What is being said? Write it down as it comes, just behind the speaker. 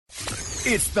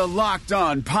It's the Locked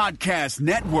On Podcast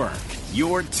Network,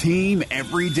 your team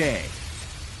every day.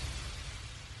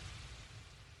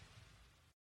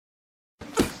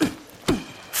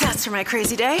 That's for my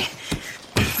crazy day.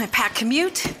 My packed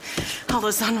commute, all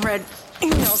those unread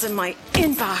emails in my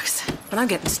inbox. But I'm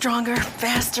getting stronger,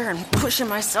 faster, and pushing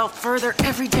myself further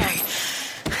every day.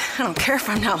 I don't care if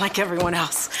I'm not like everyone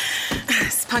else.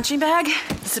 This punching bag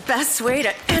is the best way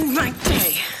to end my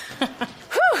day.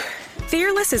 Whew.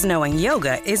 Fearless is knowing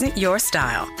yoga isn't your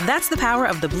style. That's the power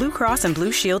of the Blue Cross and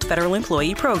Blue Shield Federal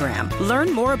Employee Program.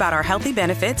 Learn more about our healthy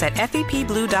benefits at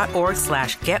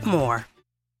fepblue.org/getmore.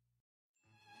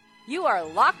 You are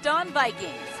Locked On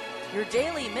Vikings, your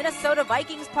daily Minnesota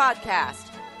Vikings podcast.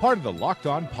 Part of the Locked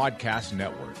On Podcast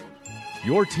Network,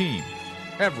 your team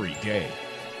every day.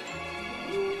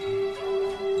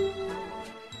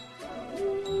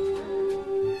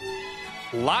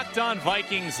 Locked On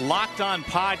Vikings, Locked On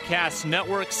Podcast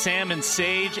Network, Sam and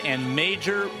Sage, and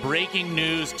major breaking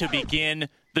news to begin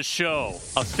the show.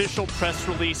 Official press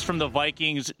release from the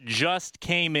Vikings just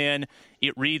came in.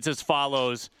 It reads as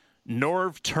follows: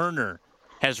 Norv Turner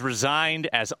has resigned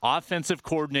as offensive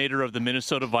coordinator of the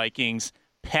Minnesota Vikings.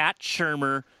 Pat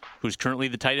Shurmur, who's currently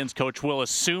the tight ends coach, will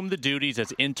assume the duties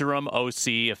as interim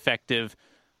OC effective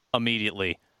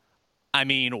immediately. I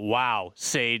mean, wow,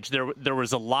 Sage. There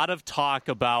was a lot of talk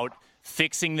about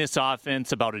fixing this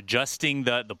offense, about adjusting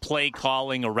the play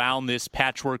calling around this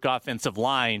patchwork offensive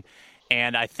line.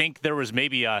 And I think there was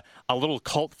maybe a little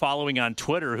cult following on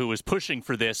Twitter who was pushing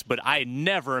for this, but I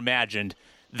never imagined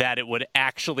that it would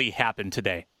actually happen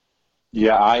today.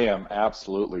 Yeah, I am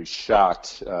absolutely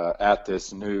shocked at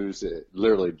this news. It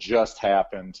literally just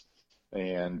happened,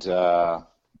 and I'm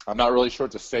not really sure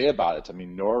what to say about it. I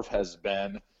mean, Norv has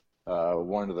been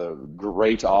one of the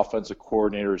great offensive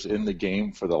coordinators in the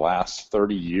game for the last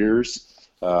 30 years.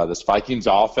 This Vikings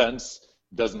offense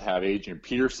doesn't have Adrian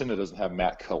Peterson. It doesn't have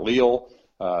Matt Khalil.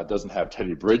 It doesn't have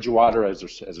Teddy Bridgewater as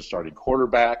a starting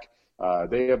quarterback.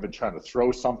 They have been trying to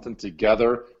throw something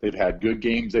together. They've had good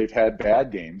games. They've had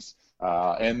bad games.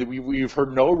 And we've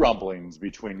heard no rumblings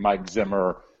between Mike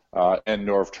Zimmer and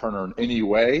Norv Turner in any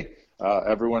way.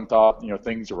 Everyone thought,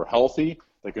 things were healthy.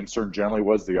 The concern generally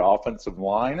was the offensive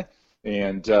line.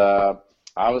 And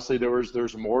obviously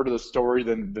there's more to the story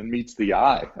than meets the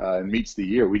eye and meets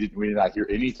the ear. We did not hear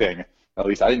anything. At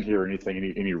least I didn't hear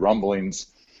anything, any rumblings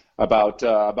about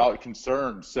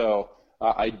concerns. So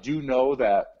I do know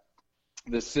that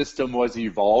the system was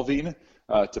evolving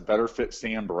to better fit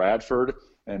Sam Bradford,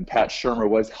 and Pat Shurmur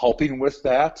was helping with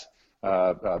that.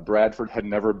 Bradford had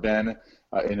never been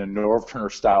in a Norv Turner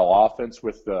style offense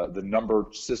with the number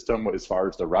system as far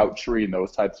as the route tree and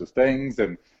those types of things,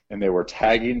 and they were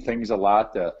tagging things a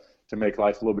lot to make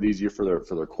life a little bit easier for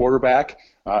their quarterback.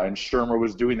 And Shurmur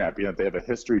was doing that, being that they have a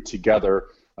history together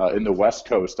in the West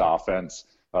Coast offense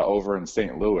over in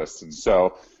St. Louis. And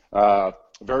so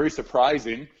very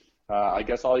surprising. I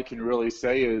guess all you can really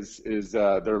say is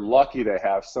they're lucky to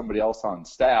have somebody else on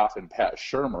staff, and Pat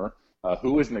Shurmur,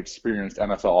 who is an experienced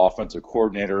NFL offensive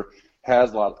coordinator,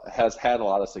 has had a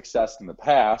lot of success in the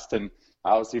past, and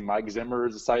obviously Mike Zimmer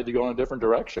has decided to go in a different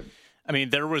direction. I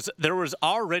mean, there was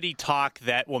already talk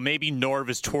that, well, maybe Norv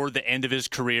is toward the end of his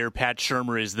career. Pat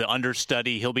Shurmur is the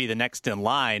understudy. He'll be the next in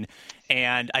line.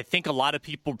 And I think a lot of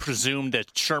people presumed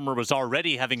that Shurmur was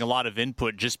already having a lot of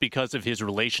input just because of his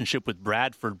relationship with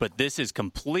Bradford. But this is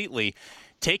completely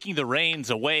taking the reins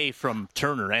away from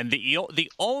Turner. And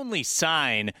the only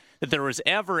sign that there was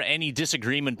ever any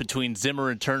disagreement between Zimmer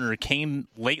and Turner came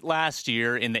late last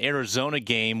year in the Arizona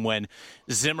game when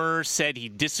Zimmer said he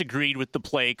disagreed with the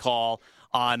play call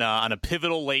on a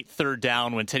pivotal late third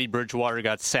down when Teddy Bridgewater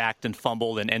got sacked and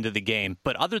fumbled and ended the game.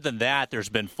 But other than that, there's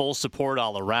been full support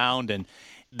all around, and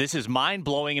this is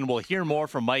mind-blowing, and we'll hear more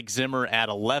from Mike Zimmer at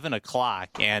 11 o'clock.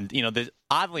 And,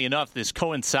 oddly enough, this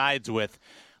coincides with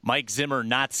Mike Zimmer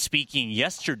not speaking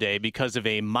yesterday because of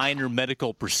a minor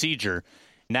medical procedure.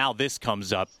 Now this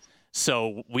comes up.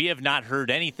 So we have not heard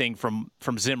anything from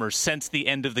Zimmer since the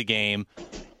end of the game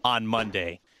on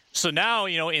Monday. So now,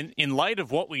 in light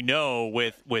of what we know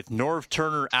with Norv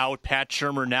Turner out, Pat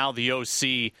Shurmur now the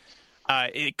OC,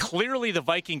 clearly the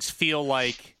Vikings feel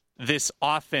like this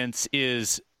offense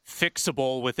is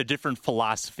fixable with a different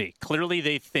philosophy. Clearly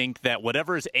they think that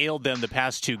whatever has ailed them the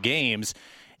past two games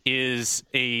is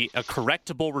a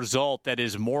correctable result that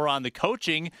is more on the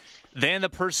coaching than the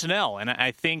personnel. And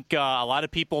I think a lot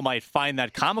of people might find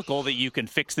that comical that you can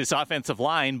fix this offensive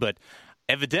line, but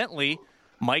evidently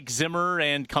Mike Zimmer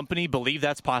and company believe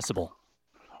that's possible.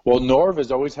 Well, Norv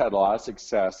has always had a lot of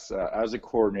success as a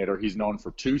coordinator. He's known for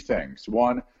two things.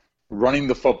 One, running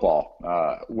the football.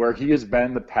 Where he has been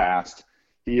in the past,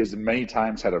 he has many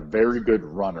times had a very good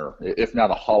runner, if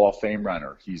not a Hall of Fame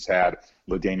runner. He's had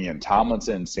LaDainian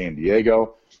Tomlinson in San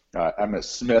Diego, Emmitt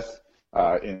Smith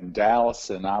in Dallas,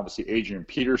 and obviously Adrian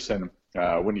Peterson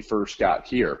when he first got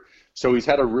here. So he's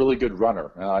had a really good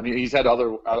runner. He's had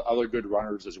other good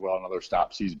runners as well in other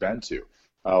stops he's been to.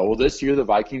 Well, this year the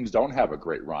Vikings don't have a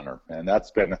great runner, and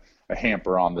that's been a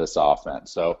hamper on this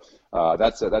offense. So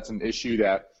that's an issue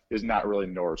that is not really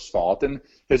Norv's fault. And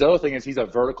his other thing is he's a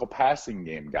vertical passing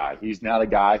game guy. He's not a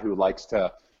guy who likes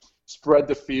to spread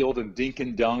the field and dink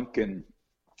and dunk and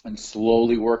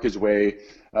slowly work his way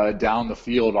down the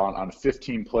field on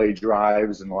 15-play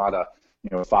drives and a lot of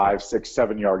 5, 6,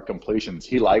 7-yard completions.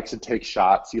 He likes to take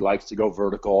shots. He likes to go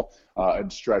vertical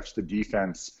and stretch the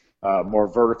defense more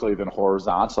vertically than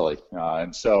horizontally.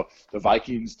 And so the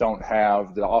Vikings don't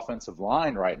have the offensive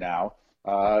line right now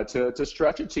to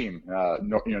stretch a team,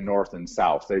 north and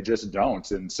south. They just don't.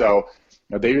 And so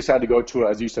they just had to go to,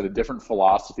 as you said, a different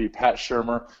philosophy. Pat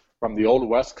Shurmur from the old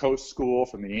West Coast school,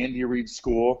 from the Andy Reid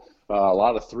school, a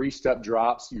lot of 3-step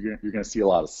drops. You're going to see a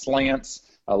lot of slants,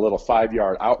 a little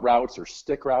 5-yard out routes or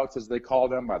stick routes, as they call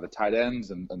them, by the tight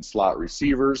ends and slot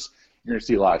receivers. You're going to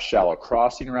see a lot of shallow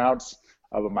crossing routes.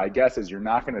 But my guess is you're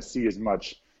not going to see as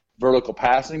much vertical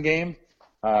passing game,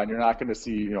 and you're not going to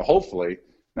see, hopefully,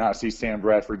 not see Sam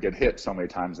Bradford get hit so many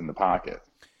times in the pocket.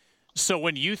 So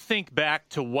when you think back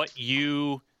to what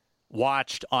you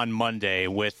watched on Monday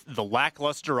with the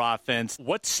lackluster offense,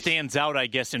 what stands out, I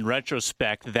guess, in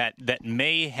retrospect that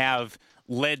may have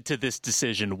led to this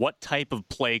decision? What type of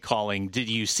play calling did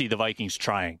you see the Vikings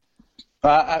trying?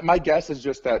 My guess is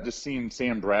just seeing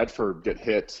Sam Bradford get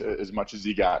hit as much as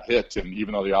he got hit, and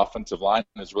even though the offensive line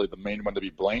is really the main one to be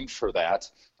blamed for that,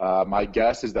 my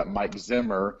guess is that Mike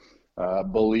Zimmer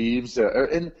believes,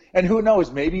 and who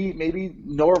knows, maybe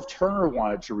Norv Turner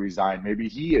wanted to resign. Maybe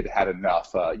he had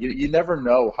enough. You never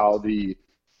know how the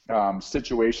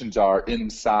situations are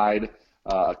inside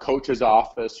a coach's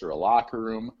office or a locker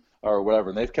room or whatever,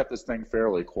 and they've kept this thing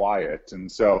fairly quiet.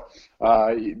 And so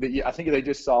I think they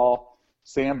just saw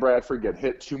Sam Bradford get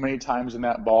hit too many times in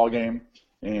that ball game,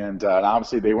 and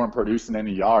obviously they weren't producing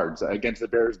any yards against the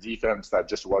Bears defense that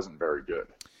just wasn't very good.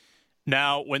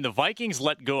 Now, when the Vikings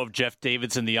let go of Jeff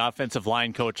Davidson, the offensive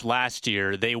line coach, last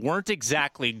year, they weren't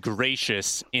exactly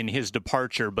gracious in his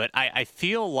departure, but I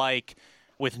feel like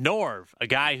with Norv, a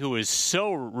guy who is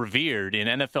so revered in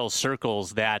NFL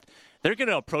circles, that they're going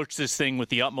to approach this thing with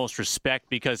the utmost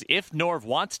respect, because if Norv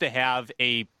wants to have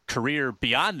a career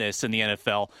beyond this in the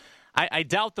NFL, I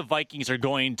doubt the Vikings are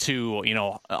going to,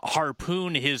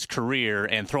 harpoon his career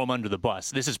and throw him under the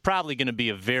bus. This is probably going to be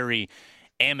a very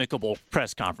amicable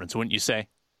press conference, wouldn't you say?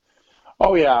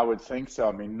 Oh, yeah, I would think so.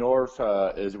 I mean,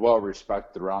 Norv is well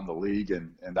respected around the league,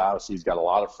 and obviously he's got a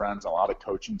lot of friends, a lot of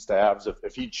coaching staffs.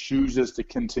 If he chooses to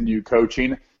continue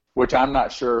coaching, which I'm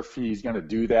not sure if he's going to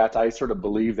do that, I sort of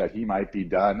believe that he might be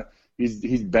done.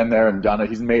 He's been there and done it.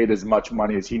 He's made as much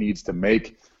money as he needs to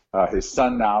make. His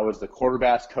son now is the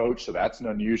quarterback's coach, so that's an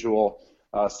unusual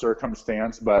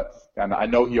circumstance. And I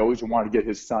know he always wanted to get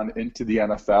his son into the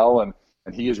NFL,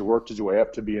 and he has worked his way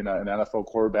up to being an NFL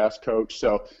quarterback's coach.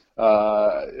 So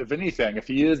if anything, if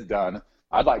he is done,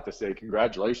 I'd like to say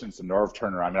congratulations to Norv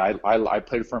Turner. I mean, I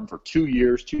played for him for 2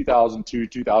 years, 2002,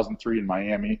 2003 in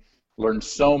Miami. Learned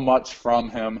so much from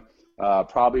him,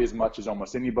 probably as much as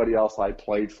almost anybody else I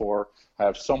played for. I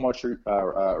have so much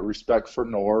respect for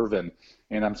Norv,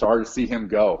 and I'm sorry to see him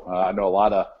go. I know a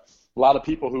lot of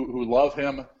people who love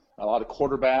him, a lot of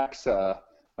quarterbacks.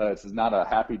 This is not a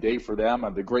happy day for them.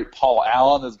 The great Paul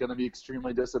Allen is going to be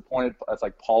extremely disappointed. That's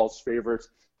like Paul's favorite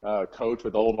coach,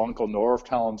 with old Uncle Norv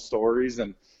telling stories.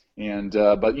 But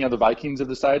the Vikings have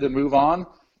decided to move on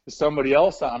to somebody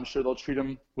else. I'm sure they'll treat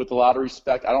him with a lot of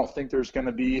respect. I don't think there's going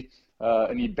to be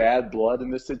any bad blood in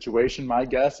this situation. My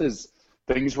guess is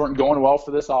things weren't going well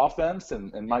for this offense,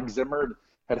 and Mike Zimmer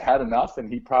had enough,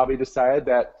 and he probably decided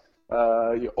that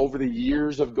over the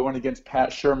years of going against Pat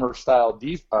Shurmur-style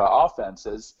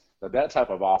offenses, that type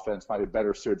of offense might be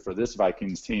better suited for this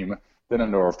Vikings team than a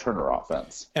Norv Turner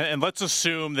offense. And let's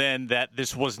assume then that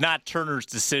this was not Turner's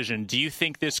decision. Do you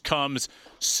think this comes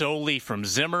solely from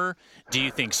Zimmer? Do you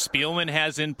think Spielman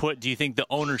has input? Do you think the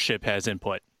ownership has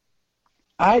input?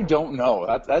 I don't know.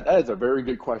 That is a very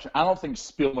good question. I don't think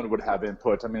Spielman would have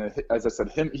input. I mean, as I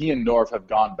said, he and Norv have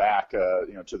gone back, to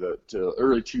the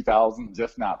early 2000s,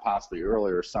 if not possibly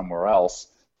earlier, somewhere else,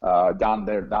 down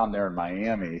there in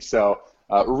Miami. So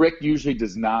Rick usually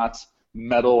does not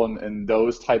meddle in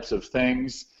those types of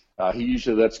things. He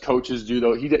usually lets coaches do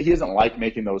those. He doesn't like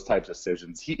making those types of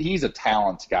decisions. He's a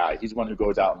talent guy. He's one who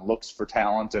goes out and looks for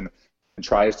talent and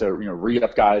tries to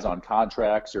re-up guys on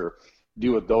contracts or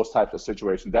deal with those types of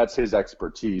situations. That's his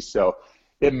expertise. So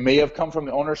it may have come from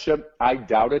the ownership. I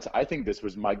doubt it. I think this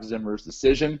was Mike Zimmer's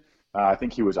decision. I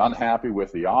think he was unhappy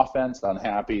with the offense,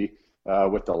 unhappy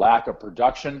with the lack of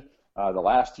production the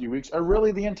last few weeks, or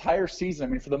really the entire season.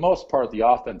 I mean, for the most part, the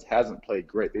offense hasn't played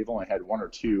great. They've only had 1 or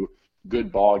 2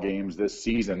 good ball games this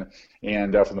season,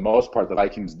 and for the most part, the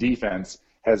Vikings defense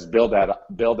has built that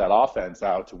offense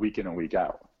out week in and week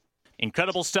out.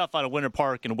 Incredible stuff out of Winter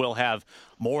Park, and we'll have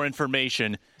more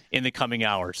information in the coming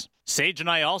hours. Sage and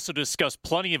I also discussed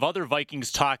plenty of other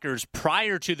Vikings talkers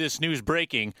prior to this news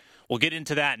breaking. We'll get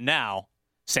into that now.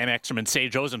 Sam Ekstrom and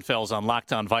Sage Rosenfels on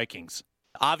Locked On Vikings.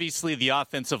 Obviously, the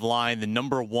offensive line, the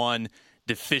number one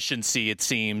deficiency, it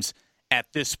seems, at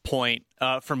this point.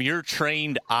 From your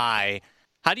trained eye,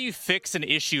 how do you fix an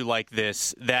issue like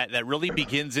this that really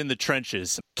begins in the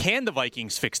trenches? Can the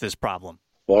Vikings fix this problem?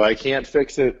 Well, I can't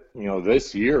fix it,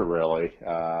 this year, really.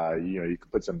 You can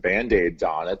put some Band-Aids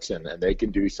on it, and they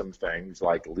can do some things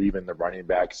like leaving the running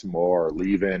backs more, or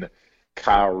leaving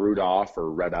Kyle Rudolph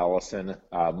or Red Ellison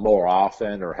more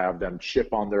often, or have them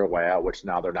chip on their way out, which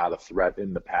now they're not a threat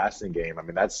in the passing game. I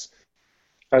mean, that's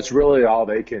really all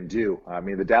they can do. I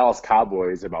mean, the Dallas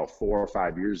Cowboys about 4 or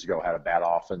 5 years ago had a bad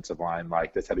offensive line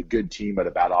like this, had a good team but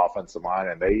a bad offensive line,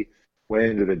 and they went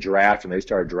into the draft and they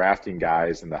started drafting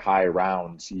guys in the high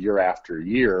rounds year after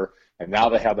year, and now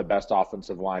they have the best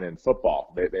offensive line in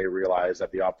football. They realize that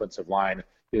the offensive line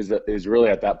is really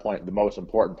at that point the most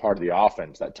important part of the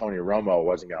offense, that Tony Romo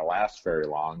wasn't going to last very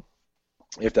long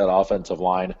if that offensive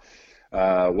line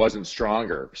wasn't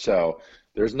stronger. So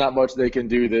there's not much they can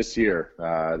do this year.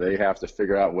 They have to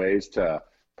figure out ways to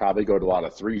probably go to a lot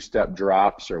of 3-step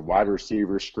drops or wide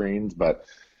receiver screens, but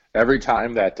every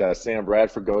time that Sam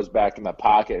Bradford goes back in the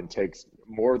pocket and takes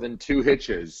more than 2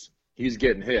 hitches, he's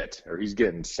getting hit or he's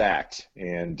getting sacked.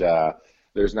 And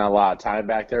there's not a lot of time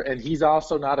back there. And he's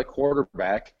also not a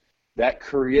quarterback that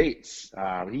creates.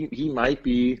 He might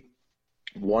be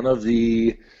one of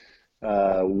the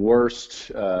worst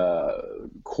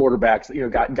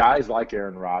quarterbacks, guys like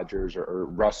Aaron Rodgers or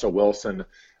Russell Wilson,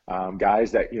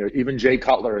 guys that, even Jay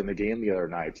Cutler in the game the other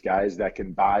night, guys that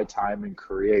can buy time and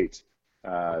create.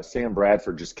 Sam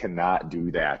Bradford just cannot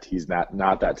do that. He's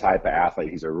not that type of athlete.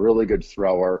 He's a really good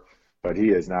thrower, but he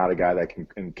is not a guy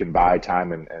that can buy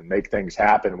time and make things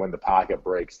happen when the pocket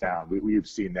breaks down. We've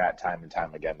seen that time and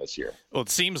time again this year. Well, it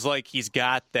seems like he's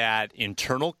got that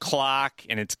internal clock,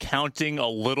 and it's counting a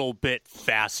little bit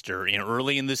faster.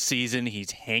 Early in the season, he's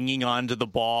hanging on to the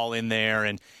ball in there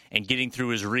and getting through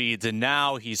his reads, and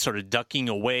now he's sort of ducking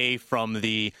away from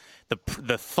the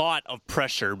thought of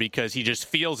pressure because he just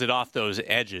feels it off those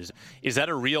edges. Is that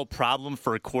a real problem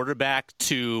for a quarterback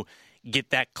to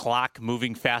get that clock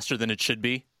moving faster than it should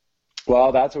be?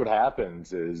 Well, that's what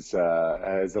happens is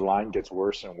as the line gets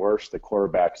worse and worse, the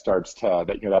quarterback starts to,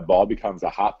 that ball becomes a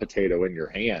hot potato in your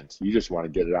hand. You just want to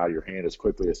get it out of your hand as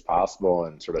quickly as possible,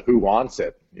 and sort of who wants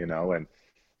it,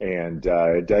 and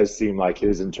it does seem like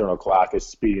his internal clock is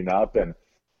speeding up, and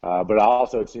but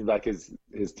also it seems like his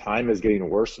time is getting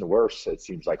worse and worse. It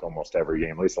seems like almost every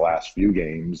game, at least the last few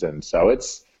games. And so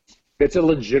it's a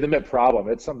legitimate problem.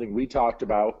 It's something we talked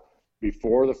about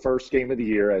before the first game of the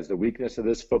year as the weakness of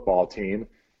this football team.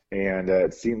 And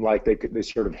it seemed like they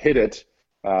sort of hit it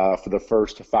for the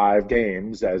first 5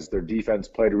 games as their defense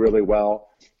played really well.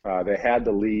 They had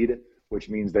the lead, which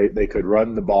means they could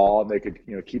run the ball and they could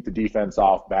keep the defense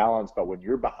off balance. But when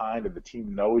you're behind and the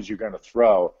team knows you're going to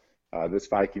throw, this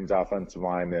Vikings offensive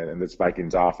line and this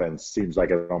Vikings offense seems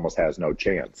like it almost has no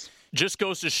chance. Just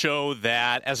goes to show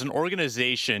that as an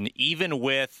organization, even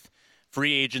with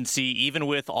free agency, even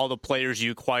with all the players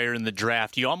you acquire in the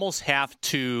draft, you almost have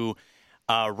to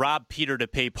rob Peter to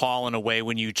pay Paul in a way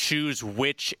when you choose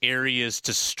which areas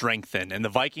to strengthen. And the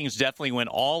Vikings definitely went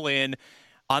all in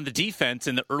on the defense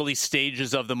in the early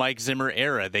stages of the Mike Zimmer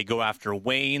era. They go after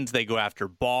Waynes, they go after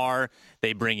Barr,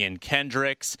 they bring in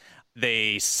Kendricks.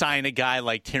 They sign a guy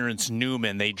like Terrence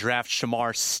Newman. They draft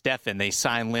Shamar Stephen. They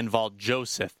sign Linval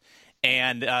Joseph.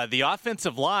 And the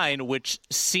offensive line, which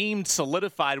seemed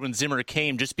solidified when Zimmer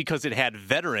came just because it had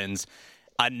veterans,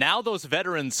 now those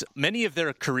veterans, many of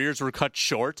their careers were cut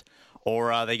short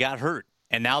or they got hurt.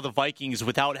 And now the Vikings,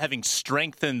 without having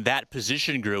strengthened that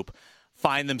position group,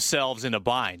 find themselves in a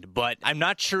bind. But I'm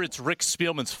not sure it's Rick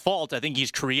Spielman's fault. I think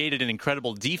he's created an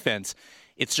incredible defense.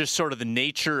 It's just sort of the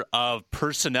nature of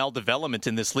personnel development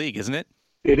in this league, isn't it?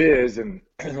 It is, in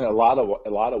a lot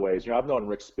of ways. I've known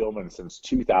Rick Spielman since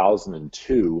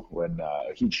 2002 when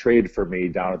he traded for me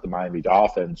down at the Miami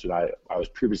Dolphins, and I was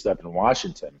previously up in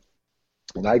Washington.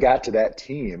 When I got to that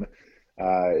team,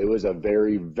 it was a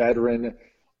very veteran,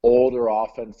 older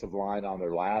offensive line on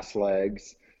their last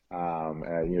legs.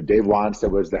 Dave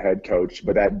Wanstead was the head coach,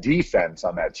 but that defense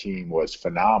on that team was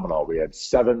phenomenal. We had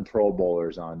 7 Pro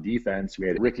Bowlers on defense. We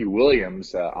had Ricky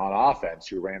Williams on offense,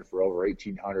 who ran for over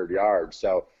 1,800 yards.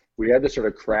 So we had this sort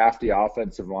of crafty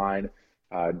offensive line.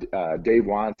 Dave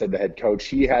Wanstead, the head coach,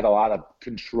 he had a lot of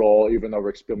control, even though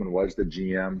Rick Spielman was the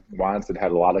GM. Wanstead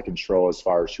had a lot of control as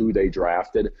far as who they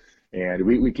drafted. And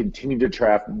we continued to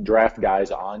draft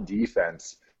guys on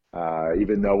defense,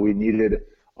 even though we needed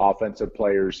offensive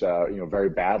players, very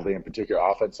badly, in particular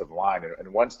offensive line.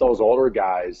 And once those older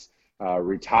guys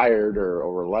retired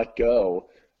or were let go,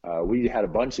 we had a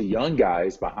bunch of young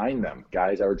guys behind them,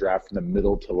 guys that were drafted in the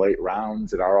middle to late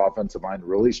rounds, and our offensive line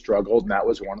really struggled. And that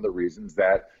was one of the reasons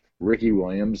that Ricky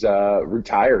Williams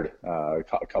retired a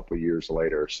couple of years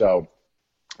later. So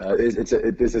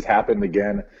this has happened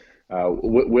again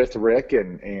with Rick,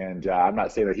 and I'm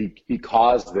not saying that he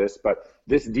caused this, but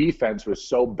this defense was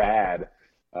so bad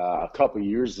a couple of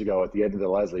years ago at the end of the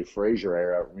Leslie Frazier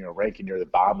era, ranking near the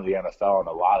bottom of the NFL in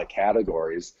a lot of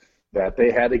categories, that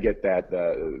they had to get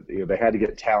they had to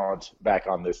get talent back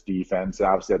on this defense. And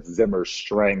obviously that's Zimmer's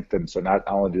strength, and so not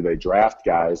only do they draft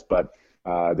guys, but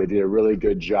they did a really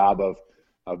good job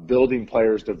of building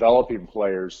players, developing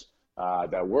players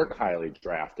that weren't highly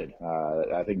drafted.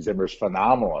 I think Zimmer's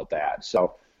phenomenal at that.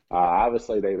 So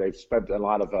obviously they've spent a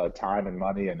lot of time and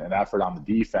money and effort on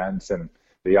the defense, and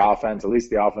the offense, at least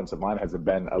the offensive line, has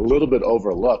been a little bit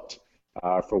overlooked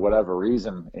for whatever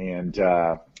reason, and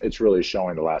it's really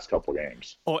showing the last couple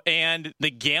games. Oh, and the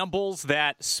gambles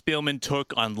that Spielman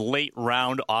took on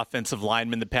late-round offensive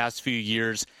linemen the past few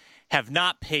years have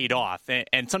not paid off,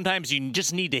 and sometimes you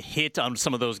just need to hit on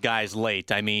some of those guys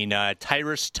late. I mean,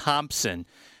 Tyrus Thompson,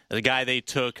 the guy they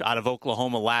took out of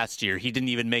Oklahoma last year, he didn't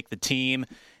even make the team.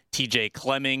 T.J.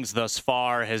 Clemmings thus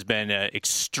far has been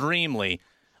extremely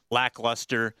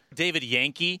lackluster. David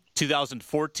Yankee,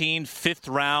 2014,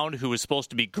 5th round, who was supposed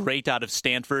to be great out of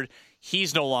Stanford,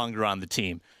 he's no longer on the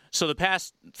team. So the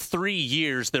past 3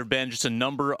 years, there have been just a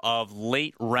number of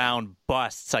late-round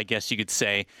busts, I guess you could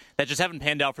say, that just haven't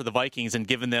panned out for the Vikings and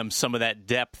given them some of that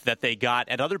depth that they got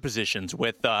at other positions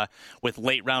with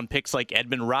late-round picks like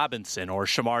Edmund Robinson or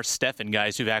Shamar Stephen,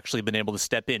 guys who've actually been able to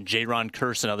step in. Jaron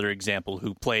Curse, another example,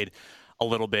 who played a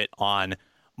little bit on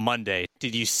Monday.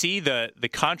 Did you see the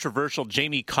controversial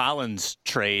Jamie Collins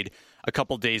trade a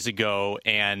couple days ago,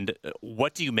 and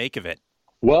what do you make of it?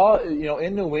 Well,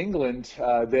 in New England,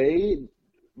 they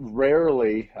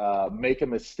rarely make a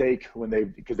mistake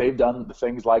because they've done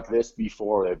things like this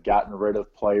before. They've gotten rid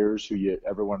of players who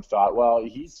everyone thought, well,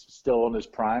 he's still in his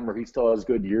prime or he still has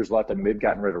good years left. And they've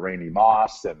gotten rid of Randy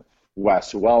Moss and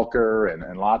Wes Welker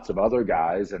and lots of other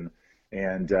guys. And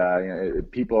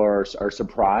people are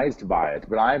surprised by it,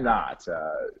 but I'm not.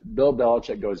 Bill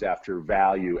Belichick goes after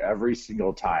value every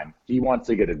single time. He wants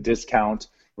to get a discount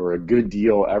or a good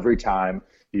deal every time.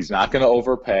 He's not going to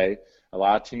overpay. A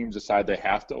lot of teams decide they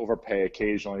have to overpay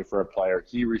occasionally for a player.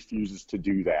 He refuses to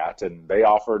do that, and they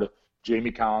offered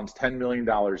Jamie Collins $10 million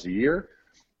a year.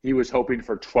 He was hoping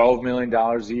for $12 million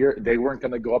a year. They weren't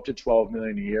going to go up to $12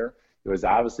 million a year. It was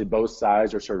obviously both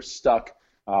sides are sort of stuck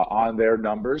on their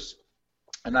numbers.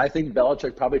 And I think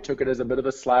Belichick probably took it as a bit of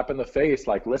a slap in the face.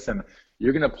 Like, listen,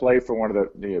 you're going to play for one of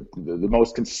the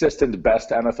most consistent, best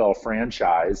NFL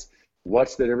franchise.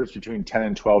 What's the difference between $10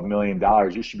 and $12 million?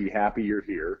 You should be happy you're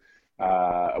here.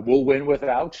 We'll win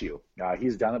without you.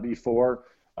 He's done it before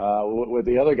with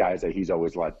the other guys that he's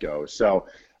always let go. So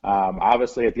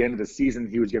obviously at the end of the season,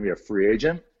 he was going to be a free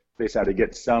agent. They decided to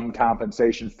get some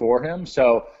compensation for him.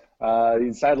 So he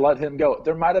decided to let him go.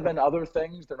 There might have been other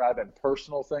things. There might have been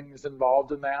personal things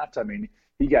involved in that. I mean,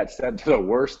 he got sent to the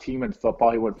worst team in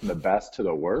football. He went from the best to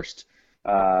the worst,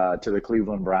 to the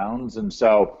Cleveland Browns. And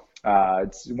so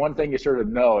it's one thing you sort of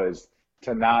know is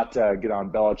to not get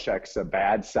on Belichick's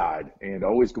bad side and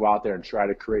always go out there and try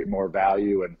to create more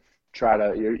value and try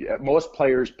to – most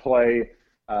players play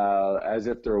as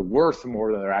if they're worth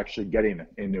more than they're actually getting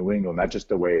in New England. That's just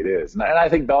the way it is. And I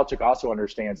think Belichick also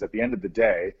understands at the end of the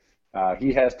day,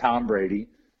 he has Tom Brady,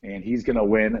 and he's going to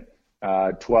win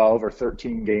 12 or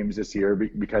 13 games this year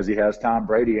because he has Tom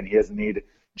Brady, and he doesn't need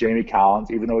Jamie Collins.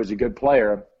 Even though he's a good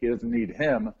player, he doesn't need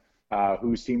him,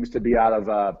 who seems to be out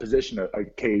of position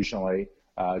occasionally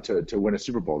to win a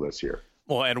Super Bowl this year.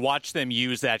 Well, and watch them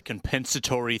use that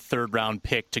compensatory third-round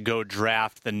pick to go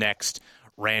draft the next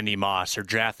Randy Moss or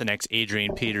draft the next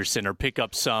Adrian Peterson or pick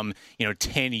up some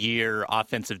 10-year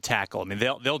offensive tackle. I mean,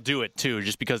 they'll do it too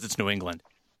just because it's New England.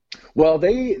 Well,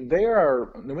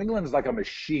 New England is like a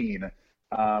machine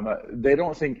they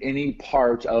don't think any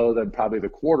part other than probably the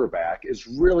quarterback is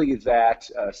really that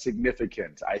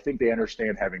significant. I think they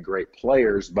understand having great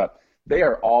players, but they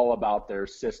are all about their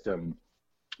system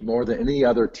more than any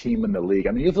other team in the league.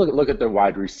 I mean, you look at their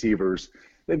wide receivers.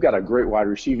 They've got a great wide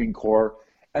receiving core,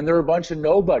 and they're a bunch of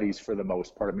nobodies for the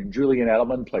most part. I mean, Julian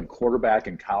Edelman played quarterback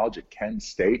in college at Kent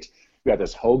State. You got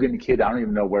this Hogan kid. I don't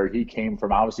even know where he came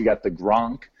from. Obviously, you got the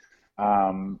Gronk.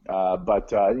 But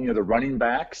the running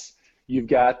backs, you've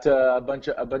got a bunch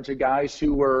of guys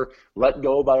who were let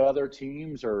go by other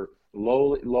teams or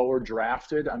lower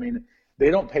drafted. I mean, they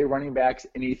don't pay running backs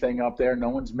anything up there. No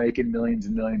one's making millions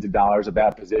and millions of dollars at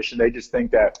that position. They just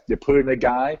think that you put in a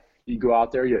guy, you go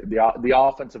out there. The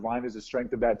offensive line is the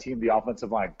strength of that team. The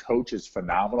offensive line coach is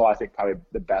phenomenal. I think probably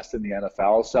the best in the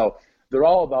NFL. So they're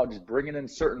all about just bringing in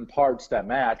certain parts that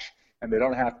match, and they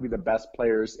don't have to be the best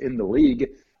players in the league.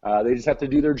 They just have to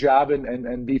do their job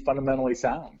and be fundamentally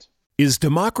sound. Is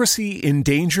democracy in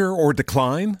danger or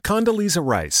decline? Condoleezza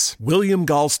Rice, William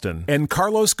Galston, and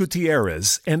Carlos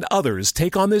Gutierrez and others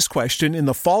take on this question in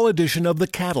the fall edition of The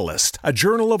Catalyst, a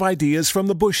journal of ideas from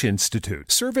the Bush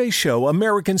Institute. Surveys show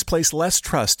Americans place less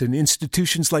trust in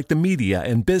institutions like the media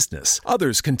and business.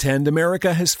 Others contend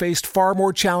America has faced far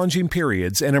more challenging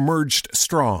periods and emerged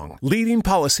strong. Leading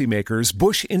policymakers,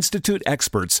 Bush Institute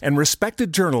experts, and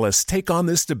respected journalists take on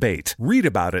this debate. Read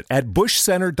about it at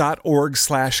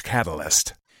bushcenter.org/catalyst.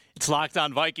 It's Locked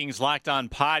On Vikings, Locked On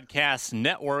Podcast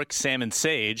Network, Sam and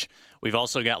Sage. We've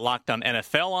also got Locked On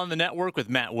NFL on the network with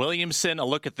Matt Williamson, a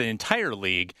look at the entire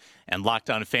league, and Locked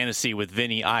On Fantasy with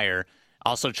Vinny Iyer.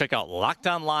 Also check out Locked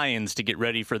On Lions to get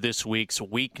ready for this week's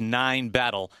Week 9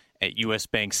 battle at US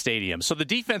Bank Stadium. So the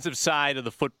defensive side of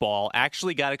the football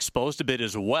actually got exposed a bit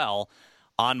as well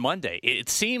on Monday. It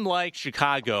seemed like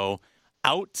Chicago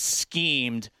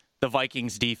out-schemed the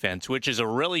Vikings defense, which is a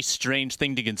really strange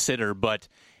thing to consider. But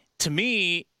to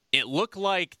me, it looked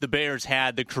like the Bears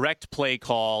had the correct play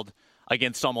called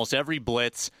against almost every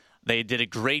blitz. They did a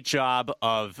great job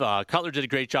of, Cutler did a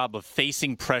great job of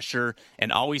facing pressure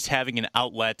and always having an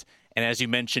outlet. And as you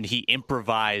mentioned, he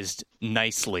improvised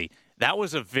nicely. That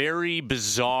was a very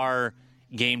bizarre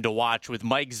game to watch with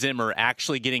Mike Zimmer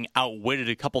actually getting outwitted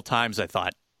a couple times, I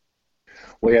thought.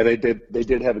 Well, yeah, they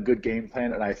did have a good game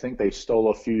plan, and I think they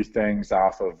stole a few things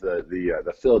off of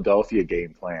the Philadelphia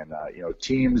game plan.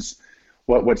 Teams.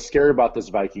 What's scary about this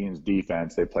Vikings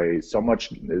defense? They play so much.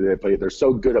 They're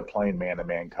so good at playing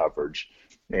man-to-man coverage,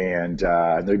 and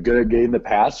they're good at getting the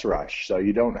pass rush. So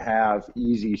you don't have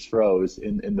easy throws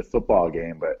in the football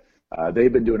game. But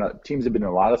teams have been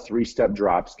doing a lot of three-step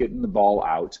drops, getting the ball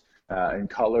out. And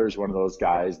Cutler is one of those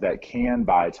guys that can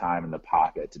buy time in the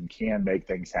pocket and can make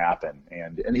things happen.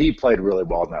 And he played really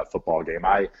well in that football game.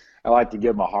 I like to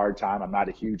give him a hard time. I'm not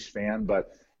a huge fan,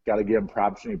 but got to give him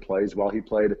props when he plays well. He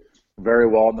played very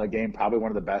well in the game, probably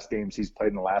one of the best games he's played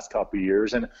in the last couple of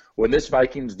years. And when this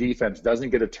Vikings defense doesn't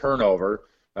get a turnover,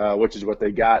 which is what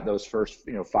they got those first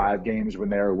 5 games when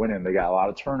they were winning, they got a lot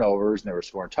of turnovers and they were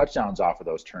scoring touchdowns off of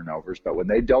those turnovers. But when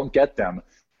they don't get them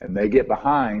and they get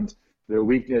behind, their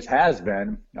weakness has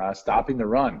been stopping the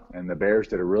run, and the Bears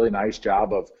did a really nice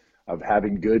job of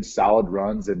having good, solid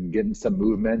runs and getting some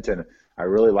movement. And I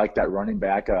really like that running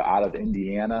back out of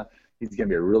Indiana. He's going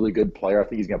to be a really good player. I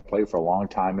think he's going to play for a long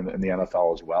time in the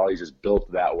NFL as well. He's just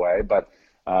built that way. But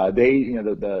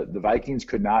the Vikings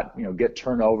could not get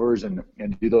turnovers and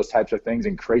do those types of things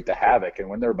and create the havoc. And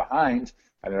when they're behind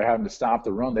and they're having to stop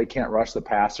the run, they can't rush the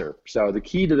passer. So the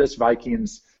key to this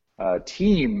Vikings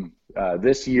team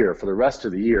this year, for the rest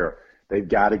of the year, they've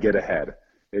got to get ahead.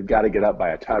 They've got to get up by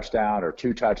a touchdown or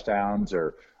 2 touchdowns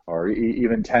or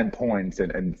even 10 points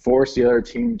and force the other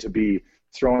team to be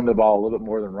throwing the ball a little bit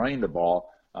more than running the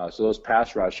ball so those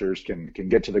pass rushers can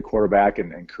get to the quarterback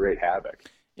and create havoc.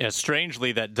 Yeah,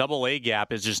 strangely, that double-A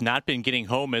gap has just not been getting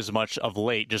home as much of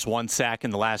late, just 1 sack in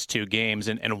the last 2 games.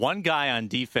 And one guy on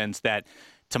defense that,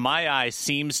 to my eye,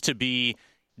 seems to be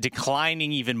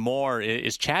declining even more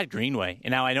is Chad Greenway.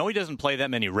 And now I know he doesn't play that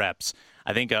many reps.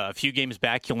 I think a few games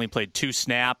back he only played 2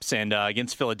 snaps, and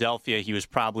against Philadelphia he was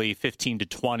probably 15 to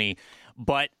 20.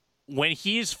 But when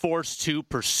he's forced to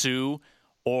pursue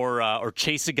or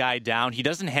chase a guy down, he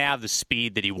doesn't have the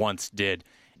speed that he once did.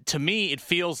 To me, it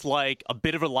feels like a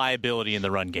bit of a liability in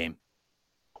the run game.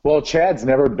 Well, Chad's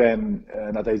never been,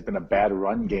 not that he's been a bad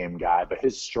run game guy, but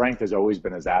his strength has always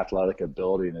been his athletic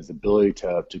ability and his ability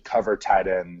to cover tight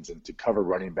ends and to cover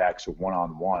running backs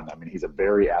one-on-one. I mean, he's a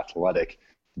very athletic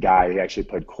guy. He actually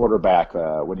played quarterback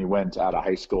when he went out of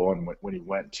high school and when he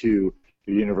went to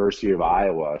the University of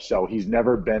Iowa. So he's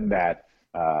never been that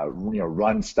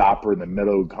run stopper in the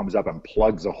middle who comes up and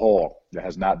plugs a hole. That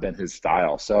has not been his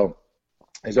style. So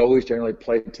has always generally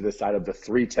played to the side of the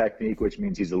 3 technique, which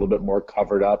means he's a little bit more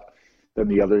covered up than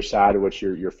the other side, which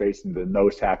you're facing the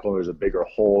nose tackle. There's a bigger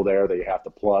hole there that you have to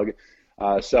plug.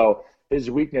 So his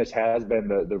weakness has been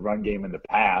the run game in the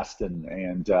past,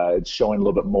 and it's showing a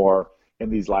little bit more in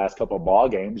these last couple of ball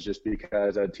games just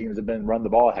because teams have been run the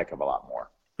ball a heck of a lot more.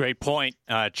 Great point.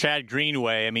 Chad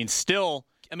Greenway, he's still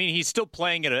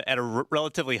playing at a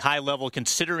relatively high level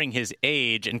considering his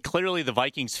age, and clearly the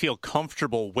Vikings feel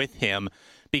comfortable with him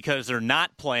because they're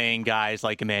not playing guys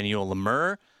like Emmanuel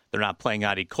Lemur. They're not playing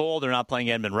Adi Cole. They're not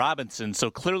playing Edmund Robinson. So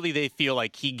clearly they feel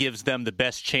like he gives them the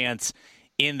best chance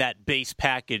in that base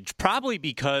package, probably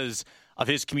because of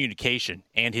his communication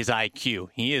and his IQ.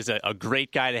 He is a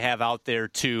great guy to have out there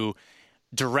to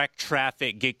direct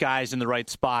traffic, get guys in the right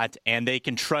spot, and they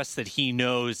can trust that he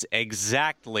knows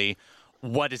exactly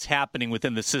what is happening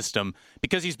within the system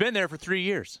because he's been there for 3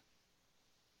 years.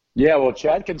 Yeah, well,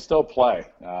 Chad can still play,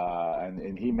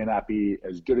 and he may not be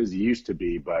as good as he used to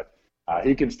be, but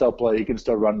he can still play. He can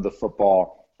still run the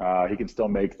football. He can still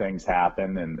make things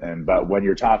happen. But when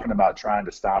you're talking about trying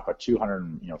to stop a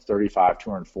 235,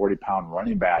 240-pound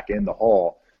running back in the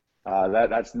hole,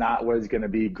 that's not what he's going to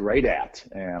be great at.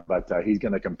 But he's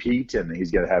going to compete, and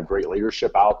he's going to have great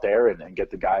leadership out there and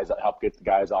help get the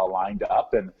guys all lined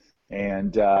up. And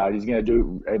he's going to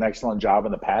do an excellent job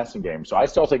in the passing game. So I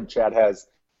still think Chad has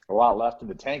a lot left in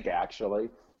the tank, actually.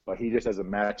 But he just doesn't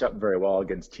match up very well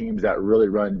against teams that really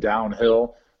run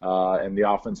downhill, and the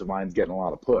offensive line's getting a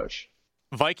lot of push.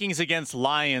 Vikings against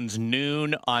Lions,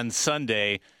 noon on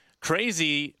Sunday.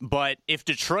 Crazy, but if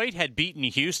Detroit had beaten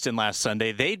Houston last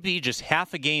Sunday, they'd be just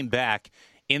half a game back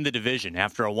in the division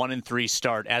after a 1-3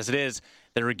 start. As it is,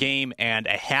 they're a game and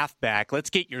a half back.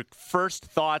 Let's get your first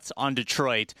thoughts on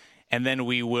Detroit, and then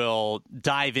we will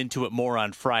dive into it more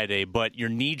on Friday. But your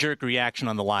knee-jerk reaction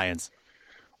on the Lions.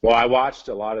 Well, I watched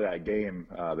a lot of that game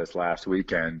this last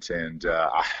weekend, and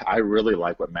I really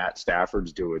like what Matt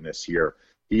Stafford's doing this year.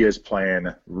 He is playing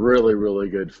really, really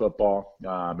good football.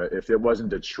 If it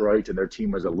wasn't Detroit and their team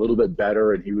was a little bit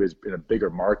better and he was in a bigger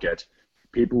market,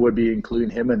 people would be including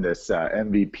him in this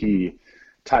MVP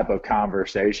type of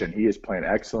conversation. He is playing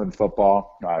excellent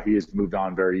football. He has moved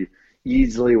on very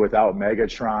easily without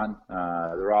Megatron.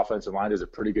 Their offensive line does a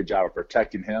pretty good job of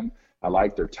protecting him. I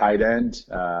like their tight end.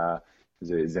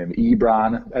 His name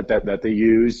Ebron that they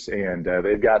use, and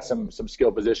they've got some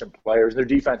skill position players. Their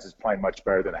defense is playing much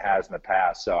better than it has in the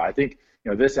past. So I think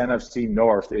this NFC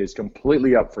North is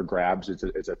completely up for grabs. It's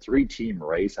a 3-team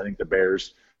race. I think the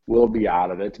Bears will be out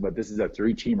of it, but this is a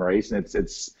 3-team race, and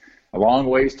it's a long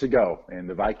ways to go. And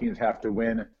the Vikings have to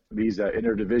win these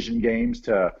interdivision games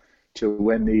to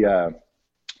win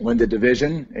the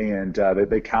division, and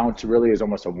they count really as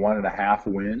almost a 1.5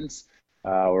 wins.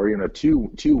 Or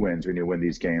two wins when you win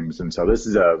these games. And so this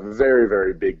is a very,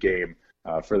 very big game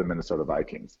for the Minnesota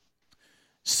Vikings.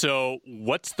 So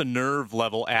what's the nerve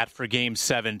level at for Game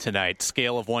 7 tonight?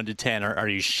 Scale of 1 to 10. Are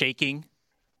you shaking?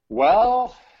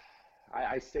 Well,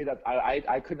 I stayed up.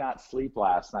 I could not sleep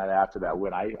last night after that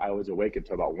win. I was awake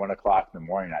until about 1 o'clock in the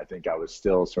morning. I think I was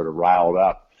still sort of riled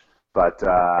up. But,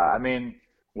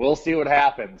 we'll see what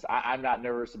happens. I'm not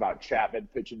nervous about Chapman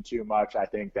pitching too much. I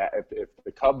think that if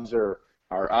the Cubs are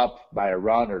up by a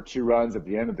run or 2 runs at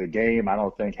the end of the game, I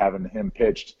don't think having him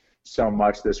pitched so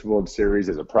much this World Series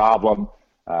is a problem.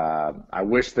 I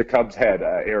wish the Cubs had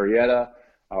Arrieta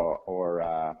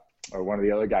or one of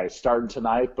the other guys starting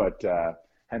tonight, but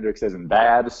Hendricks isn't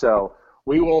bad. So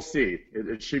we will see.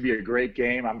 It should be a great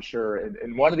game, I'm sure.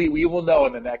 And we will know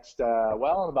in the next, in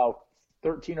about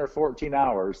 13 or 14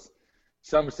 hours,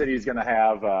 some city's going to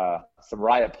have some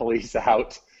riot police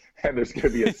out, and there's going to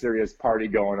be a serious party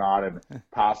going on, and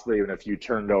possibly even a few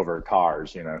turned over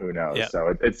cars. Who knows? Yep.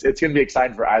 So it's going to be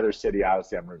exciting for either city.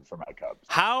 Obviously, I'm rooting for my Cubs.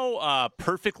 How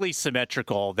perfectly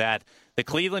symmetrical that the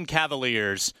Cleveland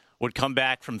Cavaliers would come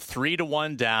back from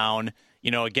 3-1 down,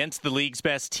 against the league's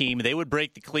best team. They would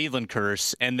break the Cleveland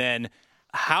curse, and then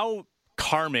how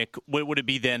karmic would it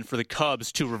be then for the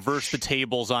Cubs to reverse the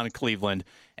tables on Cleveland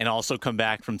and also come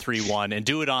back from 3-1 and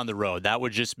do it on the road? That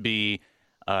would just be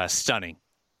stunning.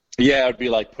 Yeah, it would be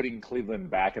like putting Cleveland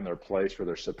back in their place where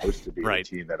they're supposed to be. Right. A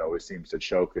team that always seems to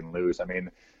choke and lose.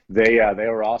 They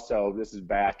were also, this is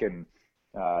back in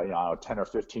 10 or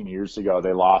 15 years ago,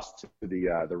 they lost to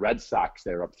the Red Sox.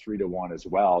 They were up 3-1 as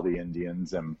well, the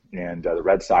Indians, and the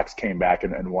Red Sox came back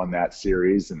and won that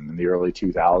series in the early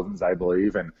 2000s, I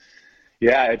believe. And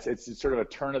yeah, it's sort of a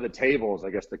turn of the tables. I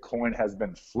guess the coin has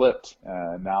been flipped.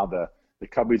 Now the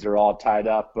Cubbies are all tied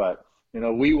up, but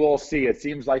we will see. It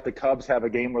seems like the Cubs have a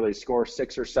game where they score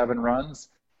 6 or 7 runs,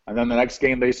 and then the next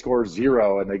game they score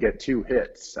 0 and they get 2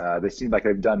 hits. They seem like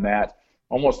they've done that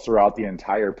almost throughout the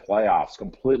entire playoffs.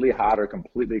 Completely hot or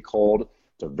completely cold.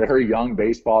 It's a very young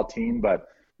baseball team, but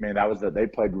man, they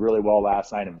played really well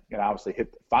last night, and obviously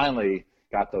finally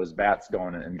got those bats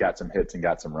going and got some hits and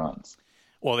got some runs.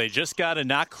 Well, they just got to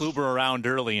knock Kluber around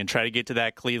early and try to get to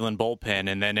that Cleveland bullpen,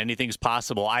 and then anything's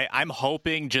possible. I'm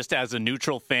hoping, just as a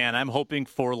neutral fan, I'm hoping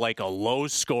for like a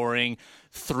low-scoring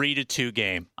 3-2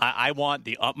 game. I want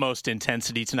the utmost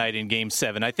intensity tonight in Game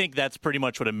 7. I think that's pretty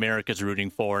much what America's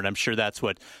rooting for, and I'm sure that's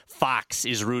what Fox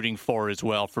is rooting for as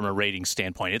well from a rating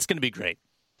standpoint. It's going to be great.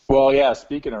 Well, yeah,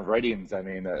 speaking of ratings, I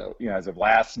mean, as of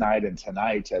last night and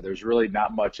tonight, there's really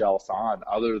not much else on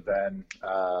other than,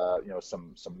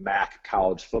 some MAC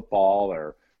college football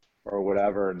or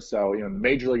whatever. And so,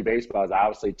 Major League Baseball has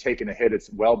obviously taken a hit. It's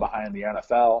well behind the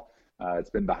NFL. It's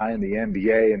been behind the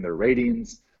NBA in their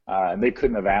ratings, and they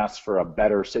couldn't have asked for a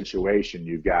better situation.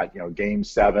 You've got, Game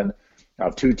 7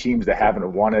 of two teams that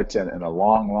haven't won it in a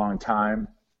long, long time.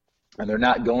 And they're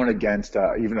not going against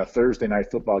even a Thursday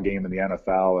night football game in the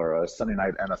NFL or a Sunday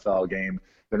night NFL game.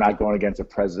 They're not going against a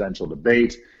presidential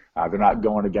debate. They're not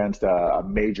going against a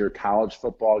major college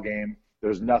football game.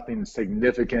 There's nothing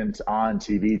significant on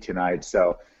TV tonight.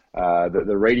 So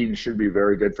the ratings should be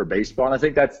very good for baseball. And I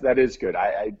think that is good.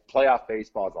 Playoff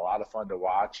baseball is a lot of fun to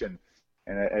watch. And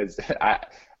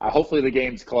hopefully the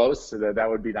game's close. So that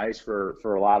would be nice for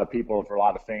a lot of people, for a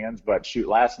lot of fans. But shoot,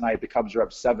 last night the Cubs were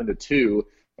up 7-2.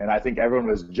 And I think everyone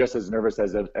was just as nervous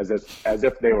as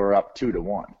if they were up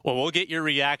 2-1. Well, we'll get your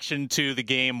reaction to the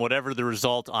game, whatever the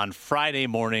result, on Friday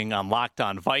morning on Locked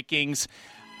On Vikings.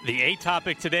 The A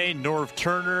topic today, Norv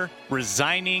Turner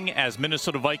resigning as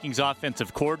Minnesota Vikings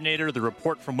offensive coordinator. The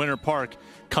report from Winter Park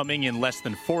coming in less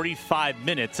than 45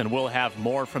 minutes, and we'll have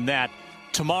more from that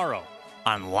tomorrow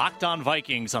on Locked On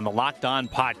Vikings on the Locked On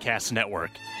Podcast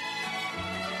Network.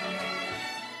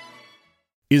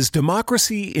 Is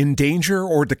democracy in danger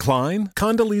or decline?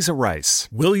 Condoleezza Rice,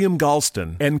 William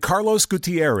Galston, and Carlos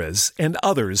Gutierrez and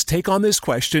others take on this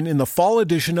question in the fall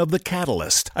edition of The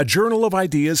Catalyst, a journal of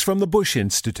ideas from the Bush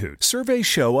Institute. Surveys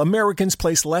show Americans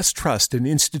place less trust in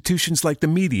institutions like the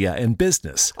media and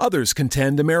business. Others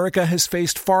contend America has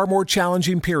faced far more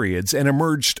challenging periods and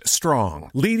emerged strong.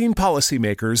 Leading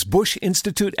policymakers, Bush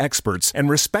Institute experts, and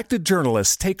respected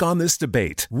journalists take on this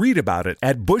debate. Read about it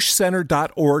at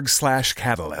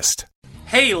bushcenter.org/catalyst.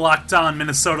 Hey, Locked On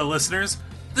Minnesota listeners.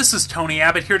 This is Tony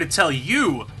Abbott here to tell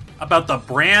you about the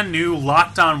brand new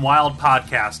Locked On Wild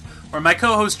podcast, where my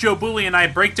co-host Joe Booley and I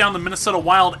break down the Minnesota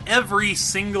Wild every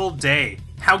single day.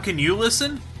 How can you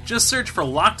listen? Just search for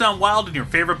Locked On Wild in your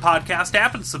favorite podcast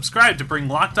app and subscribe to bring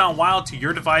Locked On Wild to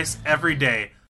your device every day.